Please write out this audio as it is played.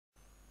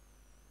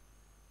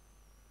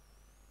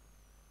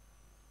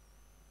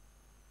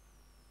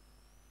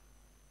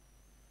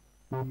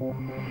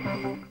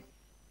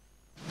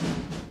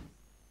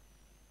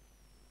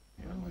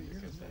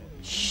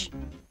Shh.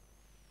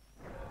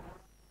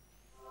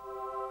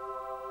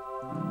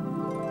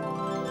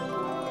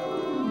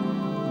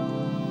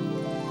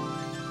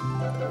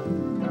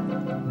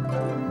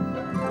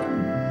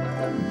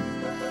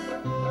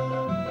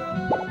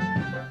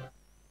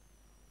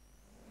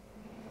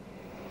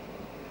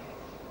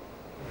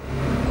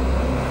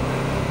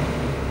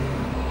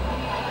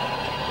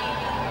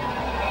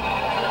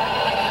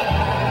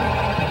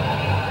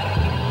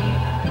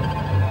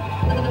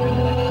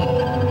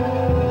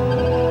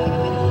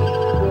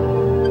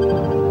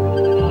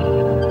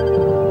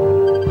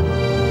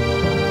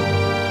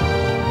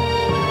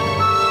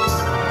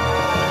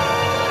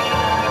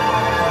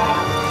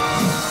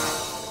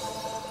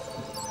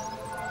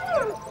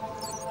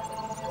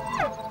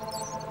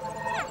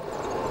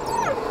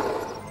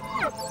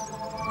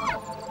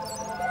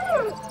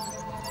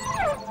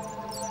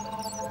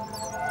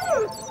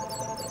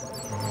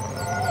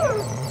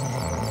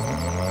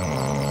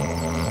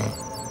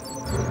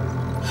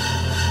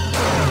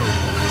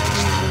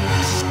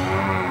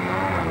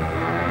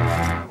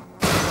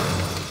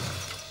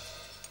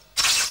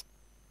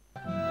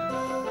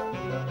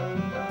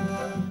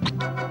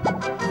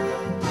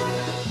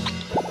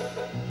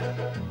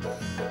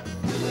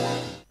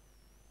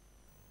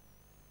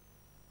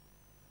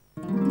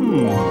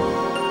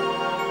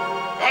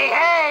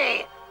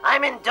 Hey!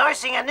 I'm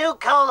endorsing a new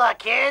cola,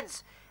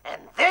 kids.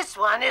 And this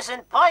one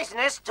isn't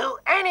poisonous to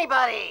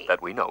anybody.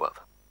 That we know of.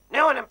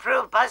 New and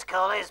improved Buzz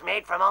Cola is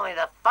made from only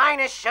the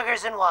finest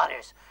sugars and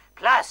waters.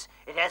 Plus,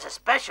 it has a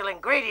special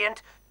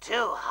ingredient,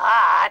 too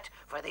hot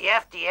for the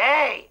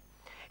FDA.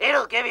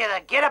 It'll give you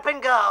the get up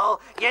and go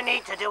you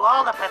need to do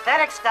all the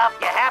pathetic stuff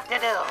you have to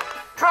do.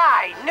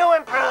 Try new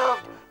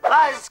improved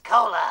Buzz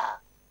Cola.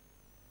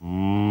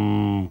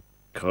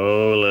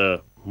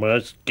 Cola.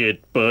 Must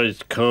get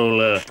Buzz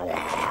Cola.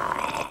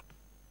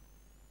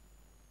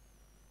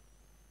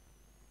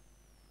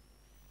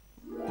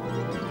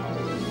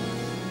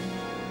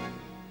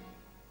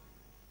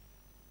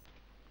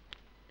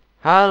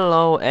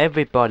 Hello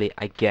everybody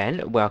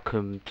again,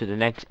 welcome to the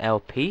next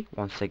LP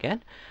once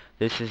again.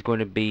 This is going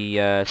to be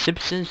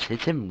Simpsons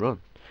Hit and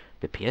Run,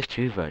 the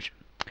PS2 version.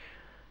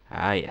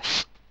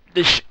 Yes,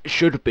 this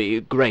should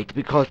be great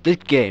because this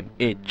game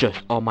is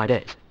just, oh my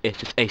days, it's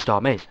just A-star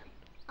amazing.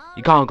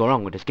 You can't go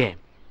wrong with this game.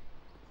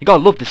 You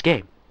gotta love this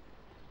game.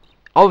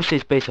 Obviously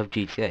it's based off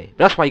GTA, but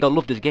that's why you gotta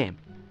love this game.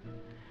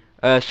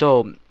 And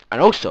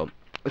also,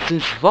 since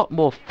there's a lot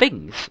more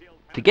things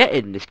to get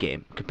in this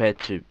game compared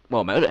to,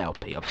 well, my other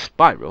LP of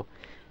Spiral,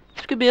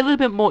 it's going to be a little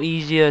bit more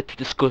easier to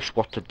discuss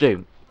what to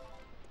do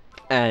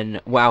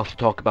and what else to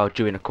talk about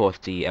during, of course,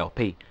 the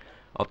LP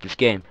of this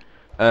game.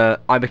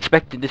 I'm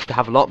expecting this to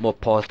have a lot more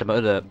pause than my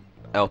other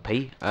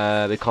LP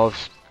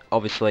because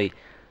obviously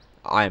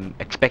I'm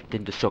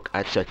expecting to suck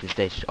at certain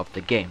stages of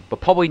the game,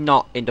 but probably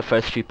not in the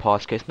first few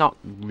parts because it's not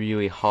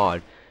really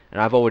hard,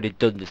 and I've already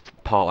done this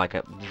part like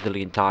a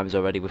zillion times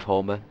already with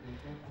Homer.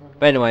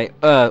 But anyway,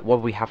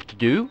 what we have to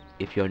do,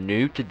 if you're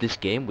new to this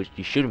game, which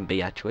you shouldn't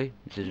be actually,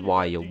 this is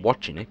why you're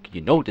watching it, 'cause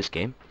you know this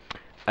game,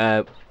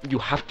 you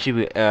have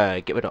to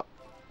get rid of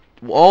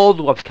all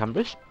the webs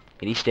cameras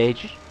in each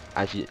stages,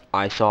 as you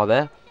saw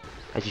there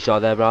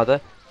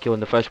rather,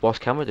 killing the first boss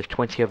camera. There's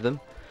 20 of them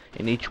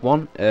in each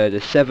one.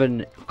 There's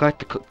 7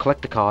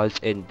 collector cards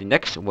in the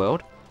next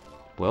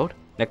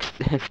next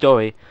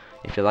story,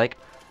 if you like.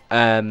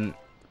 There's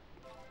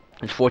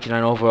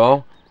 49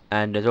 overall.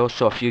 And there's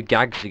also a few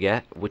gags to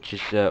get, which is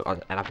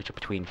an average of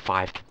between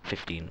 5 to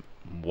 15,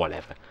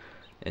 whatever.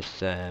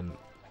 It's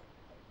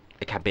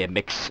it can be a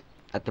mix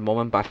at the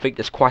moment, but I think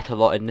there's quite a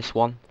lot in this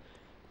one.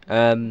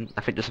 I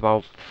think there's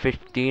about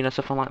 15 or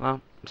something like that.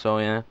 So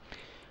yeah.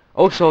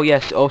 Also,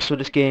 yes,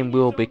 this game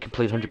will be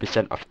complete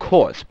 100%, of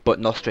course, but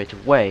not straight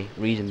away.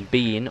 Reason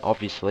being,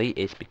 obviously,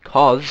 is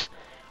because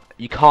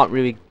you can't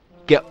really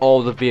get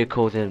all the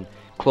vehicles and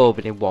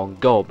clothing in one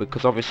go,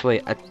 because obviously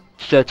at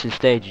certain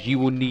stages you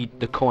will need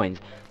the coins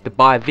to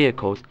buy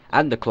vehicles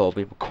and the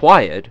clothing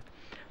required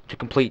to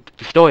complete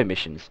the story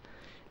missions.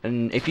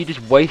 And if you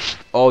just waste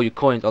all your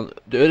coins on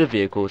the other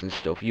vehicles and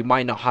stuff, you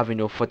might not have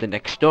enough for the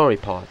next story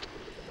part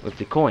with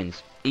the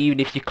coins, even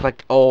if you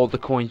collect all the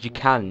coins you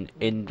can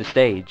in the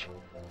stage.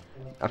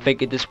 I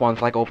think in this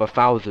one's like over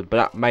 1,000, but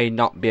that may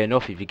not be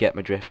enough if you get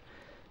my drift.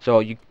 So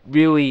you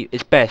really,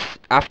 it's best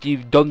after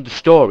you've done the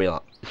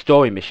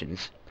story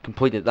missions,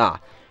 completed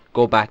that,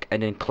 go back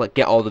and then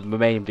get all the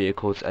remaining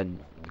vehicles and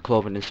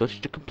clothing and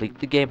such to complete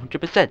the game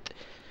 100%.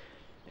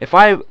 If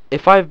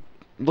I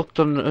looked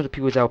on other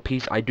people's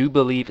LPs, I do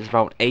believe it's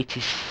about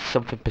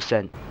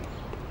 80-something%.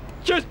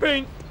 Chest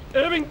pain!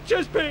 Having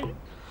chest pain!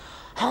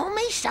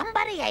 Homie,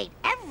 somebody ate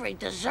every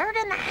dessert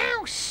in the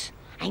house.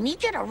 I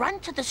need you to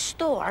run to the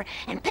store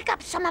and pick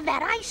up some of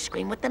that ice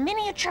cream with the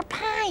miniature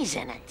pies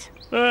in it.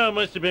 Oh,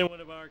 must have been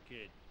one of our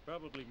kids.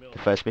 Probably Milton. The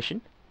first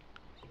mission?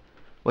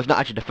 Well, it's not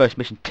actually the first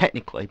mission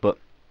technically, but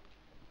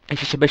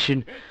it's just a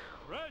mission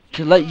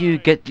to let you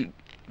get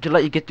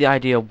the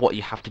idea of what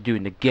you have to do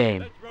in the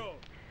game.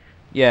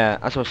 Yeah,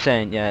 as I was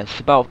saying, yeah, it's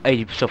about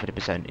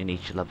 70% in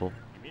each level.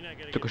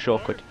 Took a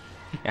shortcut.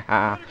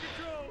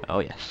 Oh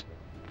yes.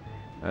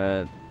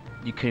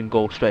 You can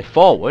go straight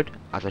forward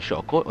as a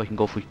shortcut, or you can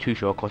go through 2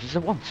 shortcuts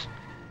at once.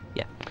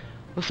 Yeah.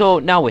 So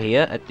now we're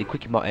here at the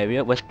Quickie Mart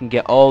area, where we can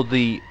get all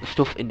the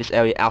stuff in this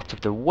area out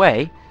of the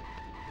way.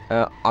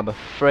 I'm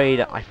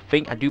afraid, I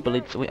do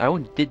believe, I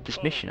only did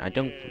this mission. I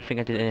don't think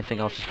I did anything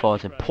else as far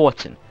as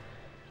important.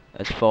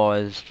 As far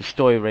as the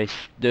story race,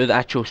 the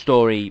actual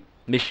story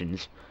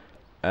missions,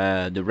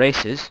 the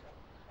races,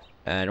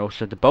 and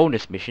also the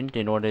bonus mission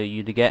in order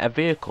you to get a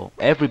vehicle.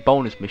 Every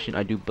bonus mission,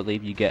 I do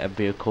believe you get a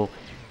vehicle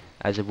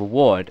as a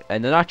reward,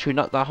 and they're actually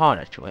not that hard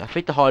actually. I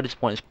think the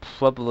hardest one is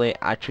probably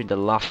actually the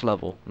last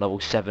level, level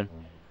 7.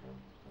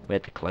 We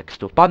had to collect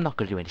stuff, but I'm not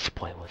going to do any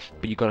spoilers.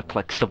 But you got to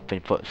collect something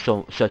for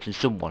certain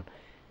someone,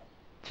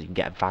 so you can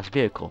get a fast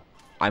vehicle.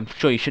 I'm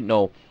sure you should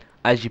know,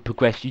 as you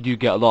progress, you do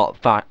get a lot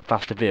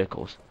faster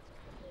vehicles.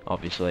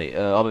 Obviously,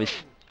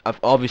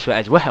 obviously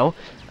as well.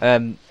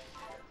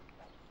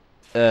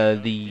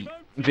 The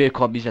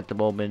vehicle I'm using at the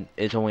moment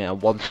is only at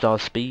 1-star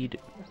speed,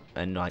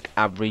 and like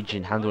average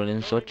in handling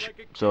and such.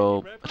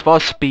 So as far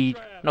as speed,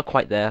 not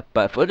quite there,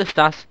 but for other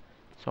stats,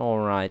 it's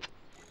alright.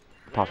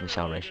 Apart from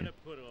acceleration.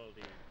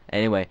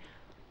 Anyway,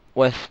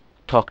 let's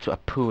talk to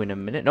Apu in a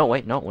minute. No,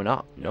 wait, no, we're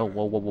not. No,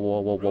 whoa, whoa,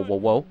 whoa, whoa, whoa, whoa,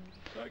 whoa.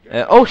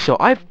 Also,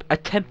 I've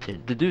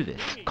attempted to do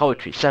this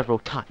commentary several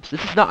times.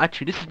 This is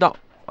not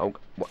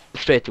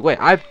straight away.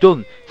 I've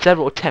done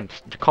several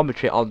attempts to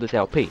commentary on this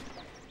LP.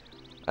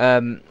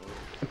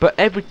 But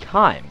every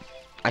time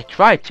I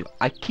try to,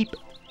 I keep,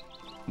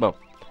 well,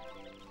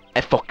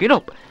 fucking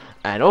up.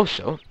 And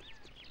also,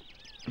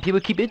 people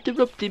keep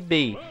interrupting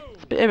me.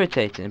 It's a bit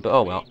irritating, but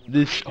oh well.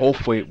 This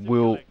hopefully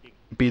will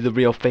be the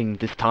real thing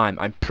this time.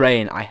 I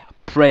pray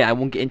I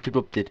won't get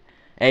interrupted.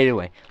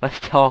 Anyway, let's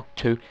talk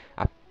to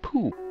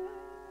Apu.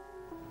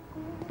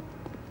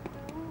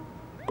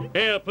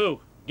 Hey, Apu,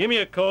 give me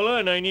a cola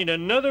and I need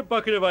another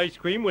bucket of ice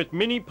cream with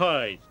mini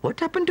pies. What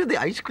happened to the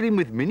ice cream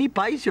with mini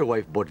pies your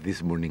wife bought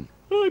this morning?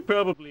 I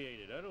probably ate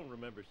it. I don't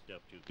remember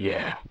stuff too good.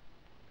 Yeah.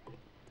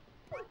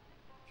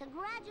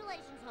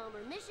 Congratulations,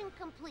 Homer. Mission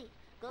complete.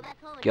 Go back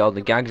home and Get all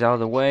the gags out of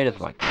the way. There's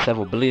like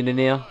several billion in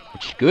here,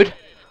 which is good.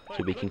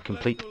 So we can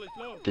complete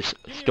this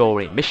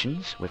story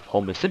missions with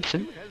Homer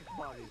Simpson.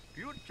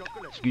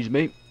 Excuse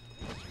me.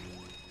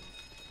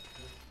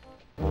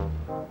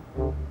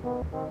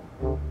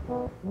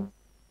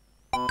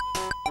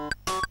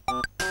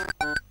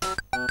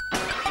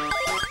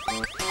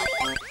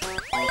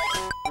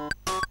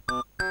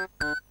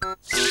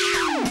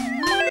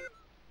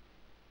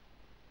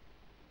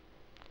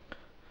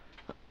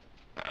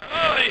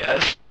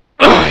 Yes.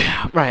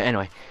 Right,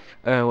 anyway.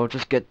 We'll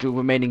just get the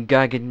remaining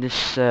gag in this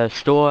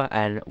store,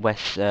 and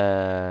let's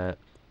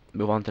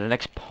move on to the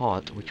next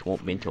part, which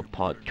won't be until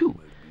part 2.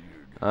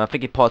 I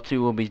think in part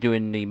 2 we'll be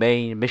doing the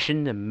main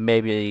mission, and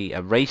maybe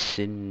a race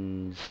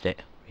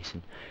instead.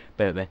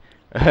 A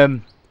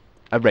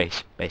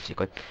race,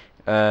 basically.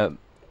 We're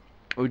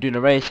doing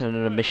a race and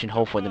another mission,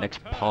 hopefully in the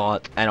next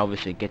part, and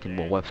obviously getting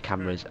more web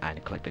cameras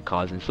and collecting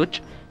cars and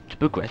such to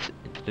progress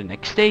into the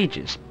next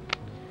stages.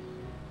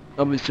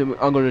 Obviously,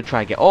 I'm going to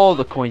try and get all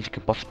the coins you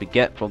can possibly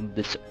get from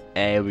this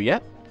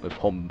area with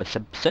Homer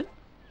Simpson,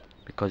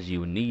 because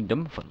you need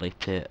them for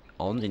later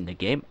on in the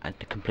game and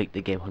to complete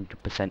the game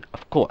 100%,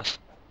 of course.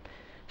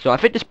 So I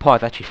think this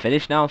part is actually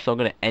finished now, so I'm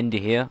going to end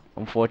it here,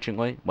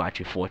 unfortunately. Well,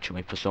 actually,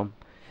 fortunately for some.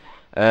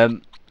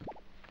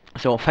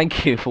 So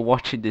thank you for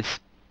watching this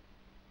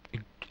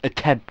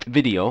attempt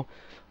video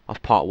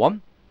of part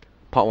 1.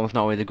 Part 1's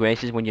not really the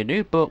greatest when you're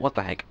new, but what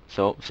the heck.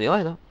 So, see you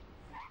later.